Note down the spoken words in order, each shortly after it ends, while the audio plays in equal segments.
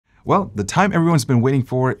Well, the time everyone's been waiting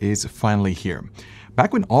for is finally here.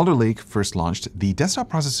 Back when Alder Lake first launched, the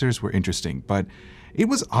desktop processors were interesting, but it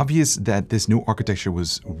was obvious that this new architecture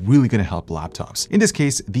was really going to help laptops. In this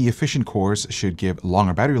case, the efficient cores should give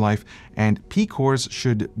longer battery life, and P cores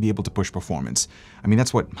should be able to push performance. I mean,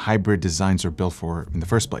 that's what hybrid designs are built for in the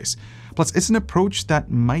first place. Plus, it's an approach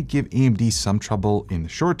that might give AMD some trouble in the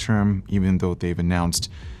short term, even though they've announced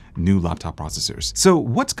new laptop processors. So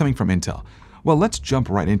what's coming from Intel? Well, let's jump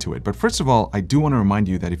right into it. But first of all, I do want to remind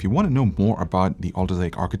you that if you want to know more about the Alder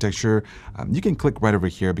Lake architecture, you can click right over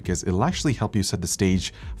here because it'll actually help you set the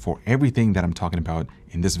stage for everything that I'm talking about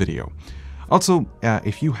in this video. Also,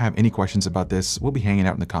 if you have any questions about this, we'll be hanging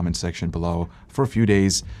out in the comments section below for a few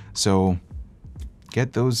days. So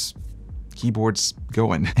get those keyboards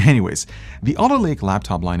going. Anyways, the Alder Lake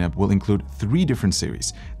laptop lineup will include 3 different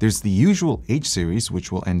series. There's the usual H series,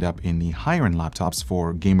 which will end up in the higher-end laptops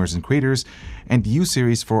for gamers and creators, and U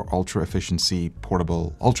series for ultra-efficiency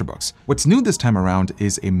portable ultrabooks. What's new this time around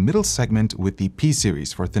is a middle segment with the P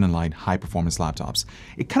series for thin and light high-performance laptops.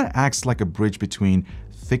 It kind of acts like a bridge between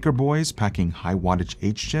thicker boys packing high-wattage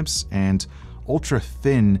H chips and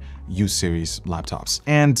ultra-thin U-series laptops.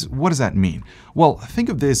 And what does that mean? Well, think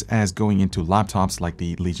of this as going into laptops like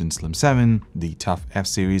the Legion Slim 7, the Tough F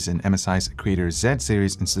series, and MSI's Creator Z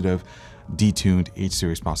series instead of detuned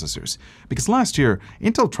H-series processors. Because last year,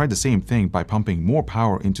 Intel tried the same thing by pumping more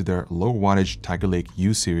power into their low-wattage Tiger Lake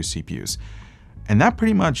U-series CPUs. And that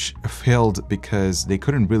pretty much failed because they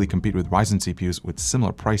couldn't really compete with Ryzen CPUs with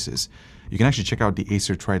similar prices. You can actually check out the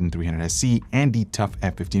Acer Trident 300SC and the Tough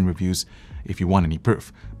F15 reviews if you want any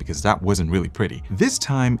proof, because that wasn't really pretty. This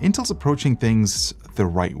time, Intel's approaching things the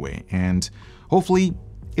right way, and hopefully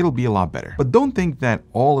it'll be a lot better. But don't think that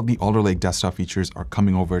all of the Alder Lake desktop features are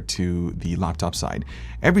coming over to the laptop side.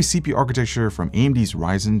 Every CPU architecture from AMD's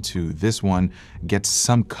Ryzen to this one gets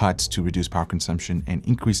some cuts to reduce power consumption and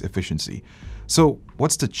increase efficiency. So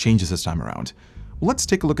what's the changes this time around? Well, let's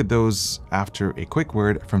take a look at those after a quick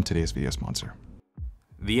word from today's video sponsor.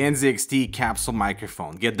 The NZXT capsule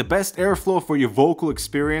microphone. Get the best airflow for your vocal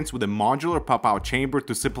experience with a modular pop-out chamber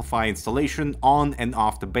to simplify installation on and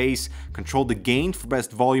off the bass, control the gain for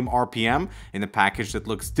best volume RPM in a package that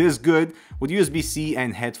looks this good with USB-C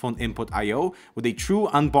and headphone input I/O with a true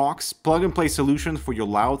unbox, plug-and-play solution for your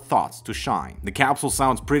loud thoughts to shine. The capsule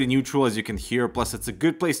sounds pretty neutral as you can hear, plus it's a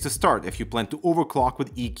good place to start if you plan to overclock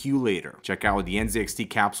with EQ later. Check out the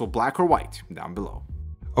NZXT capsule black or white down below.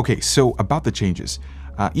 Okay, so about the changes.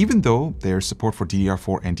 Even though there's support for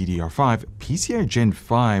DDR4 and DDR5, PCI Gen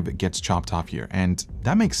 5 gets chopped off here, and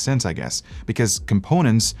that makes sense, I guess, because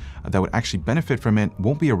components that would actually benefit from it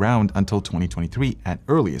won't be around until 2023 at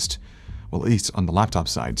earliest, well, at least on the laptop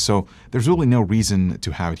side, so there's really no reason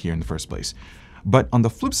to have it here in the first place. But on the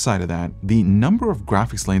flip side of that, the number of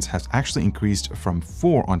graphics lanes has actually increased from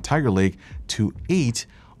 4 on Tiger Lake to 8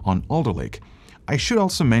 on Alder Lake. I should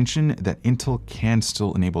also mention that Intel can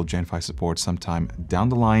still enable Gen 5 support sometime down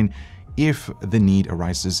the line if the need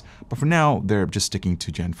arises, but for now, they're just sticking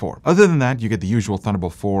to Gen 4. Other than that, you get the usual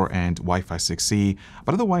Thunderbolt 4 and Wi-Fi 6E,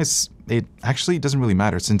 but otherwise, it actually doesn't really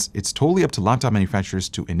matter since it's totally up to laptop manufacturers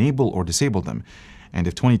to enable or disable them. And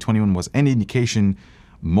if 2021 was any indication,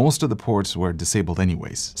 most of the ports were disabled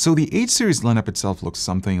anyways. So the H series lineup itself looks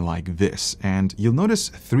something like this, and you'll notice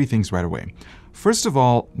 3 things right away. First of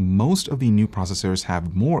all, most of the new processors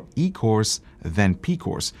have more E cores than P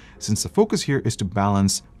cores, since the focus here is to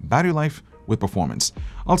balance battery life with performance.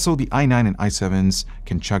 Also, the i9 and i7s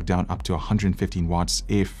can chug down up to 115 watts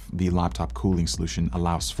if the laptop cooling solution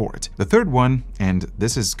allows for it. The third one, and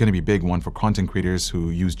this is going to be a big one for content creators who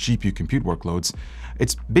use GPU compute workloads,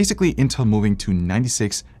 it's basically Intel moving to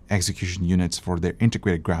 96 execution units for their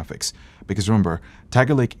integrated graphics. Because remember,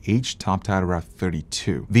 Tiger Lake H topped out around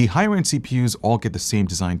 32. The higher-end CPUs all get the same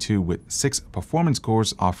design too, with 6 performance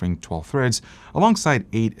cores offering 12 threads, alongside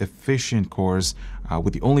 8 efficient cores,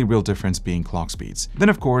 with the only real difference being clock speeds. Then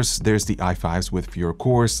of course, there's the i5s with fewer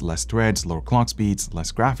cores, less threads, lower clock speeds,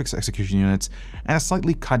 less graphics execution units, and a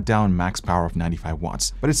slightly cut down max power of 95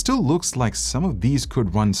 watts. But it still looks like some of these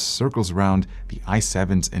could run circles around the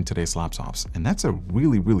i7s in today's laptops, and that's a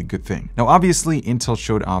really good thing. Now obviously, Intel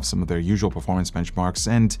showed off some of their usual performance benchmarks,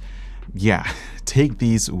 and yeah, take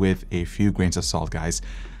these with a few grains of salt, guys.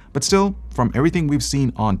 But still, from everything we've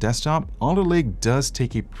seen on desktop, Alder Lake does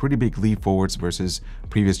take a pretty big leap forwards versus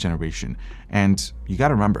previous generation. And you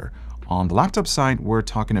gotta remember, on the laptop side, we're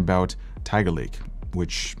talking about Tiger Lake,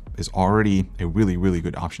 which is already a really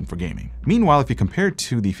good option for gaming. Meanwhile, if you compare it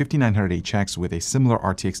to the 5900HX with a similar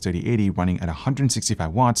RTX 3080 running at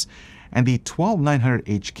 165 watts, and the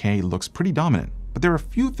 12900HK looks pretty dominant. But there are a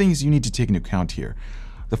few things you need to take into account here.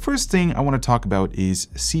 The first thing I want to talk about is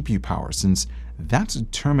CPU power, since that's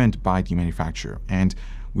determined by the manufacturer, and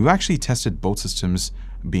we've actually tested both systems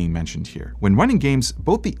being mentioned here. When running games,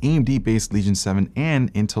 both the AMD-based Legion 7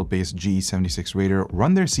 and Intel-based G76 Raider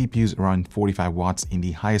run their CPUs around 45 watts in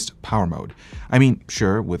the highest power mode. I mean,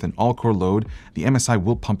 sure, with an all-core load, the MSI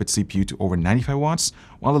will pump its CPU to over 95 watts,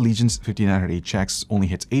 while the Legion's 5900HX only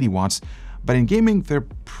hits 80 watts, but in gaming, they're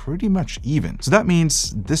pretty much even. So that means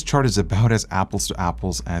this chart is about as apples to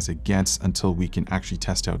apples as it gets until we can actually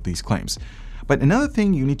test out these claims. But another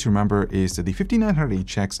thing you need to remember is that the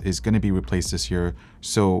 5900HX is going to be replaced this year,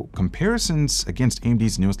 so comparisons against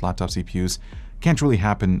AMD's newest laptop CPUs can't really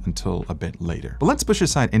happen until a bit later. But let's push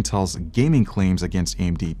aside Intel's gaming claims against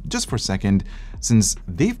AMD just for a second, since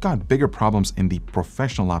they've got bigger problems in the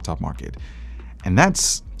professional laptop market. And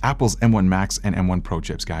that's Apple's M1 Max and M1 Pro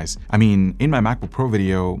chips, guys. I mean, in my MacBook Pro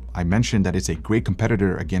video, I mentioned that it's a great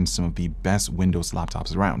competitor against some of the best Windows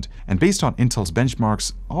laptops around. And based on Intel's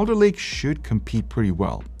benchmarks, Alder Lake should compete pretty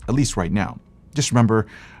well, at least right now. Just remember,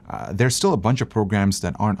 there's still a bunch of programs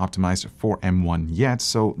that aren't optimized for M1 yet,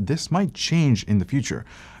 so this might change in the future.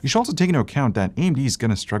 You should also take into account that AMD is going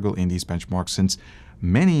to struggle in these benchmarks since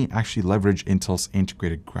many actually leverage Intel's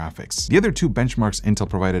integrated graphics. The other two benchmarks Intel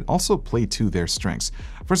provided also play to their strengths.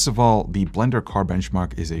 First of all, the Blender car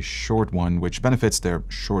benchmark is a short one, which benefits their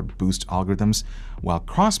short boost algorithms, while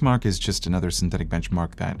Crossmark is just another synthetic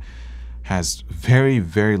benchmark that has very,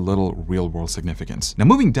 very little real-world significance. Now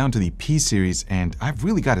moving down to the P series, and I've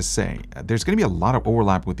really got to say, there's going to be a lot of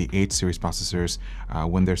overlap with the 8 series processors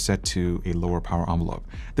when they're set to a lower power envelope.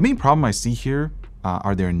 The main problem I see here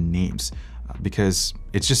are their names, because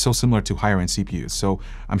it's just so similar to higher end CPUs. So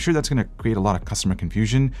I'm sure that's going to create a lot of customer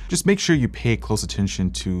confusion. Just make sure you pay close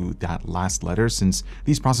attention to that last letter, since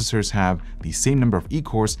these processors have the same number of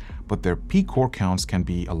E-cores, but their P-core counts can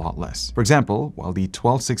be a lot less. For example, while the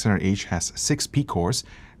 12600H has 6 P-cores,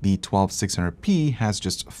 the 12600P has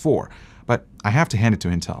just 4. But I have to hand it to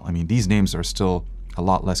Intel. I mean, these names are still a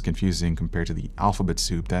lot less confusing compared to the alphabet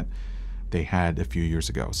soup that they had a few years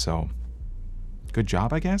ago. So good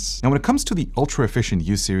job, I guess. Now, when it comes to the ultra-efficient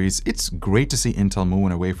U series, it's great to see Intel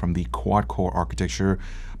moving away from the quad-core architecture,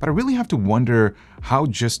 but I really have to wonder how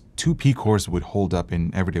just 2 P-cores would hold up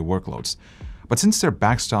in everyday workloads. But since they're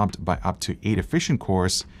backstopped by up to 8 efficient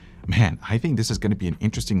cores, man, I think this is going to be an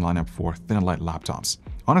interesting lineup for thin and light laptops.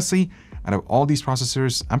 Honestly, out of all these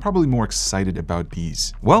processors, I'm probably more excited about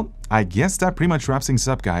these. Well, I guess that pretty much wraps things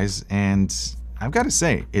up, guys, and I've got to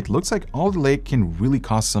say, it looks like Alder Lake can really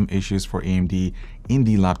cause some issues for AMD in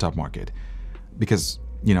the laptop market. Because,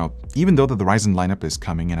 you know, even though the Ryzen lineup is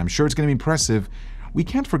coming, and I'm sure it's going to be impressive, we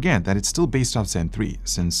can't forget that it's still based off Zen 3,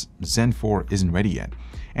 since Zen 4 isn't ready yet.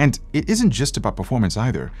 And it isn't just about performance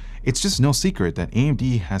either. It's just no secret that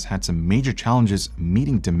AMD has had some major challenges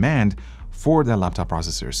meeting demand for their laptop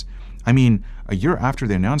processors. I mean, a year after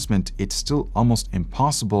the announcement, it's still almost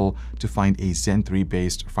impossible to find a Zen 3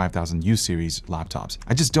 based 5000U series laptops.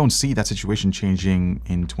 I just don't see that situation changing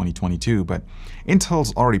in 2022, but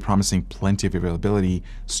Intel's already promising plenty of availability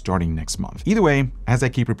starting next month. Either way, as I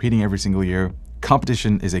keep repeating every single year,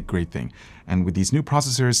 competition is a great thing. And with these new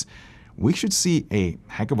processors, we should see a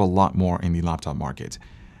heck of a lot more in the laptop market.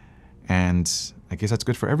 And I guess that's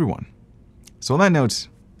good for everyone. So on that note,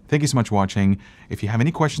 thank you so much for watching. If you have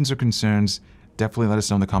any questions or concerns, definitely let us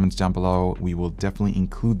know in the comments down below. We will definitely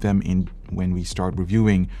include them in when we start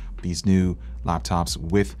reviewing these new laptops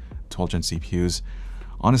with 12th gen CPUs.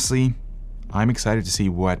 Honestly, I'm excited to see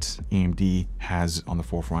what AMD has on the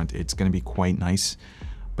forefront. It's going to be quite nice.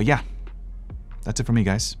 But yeah, that's it for me,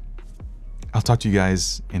 guys. I'll talk to you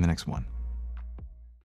guys in the next one.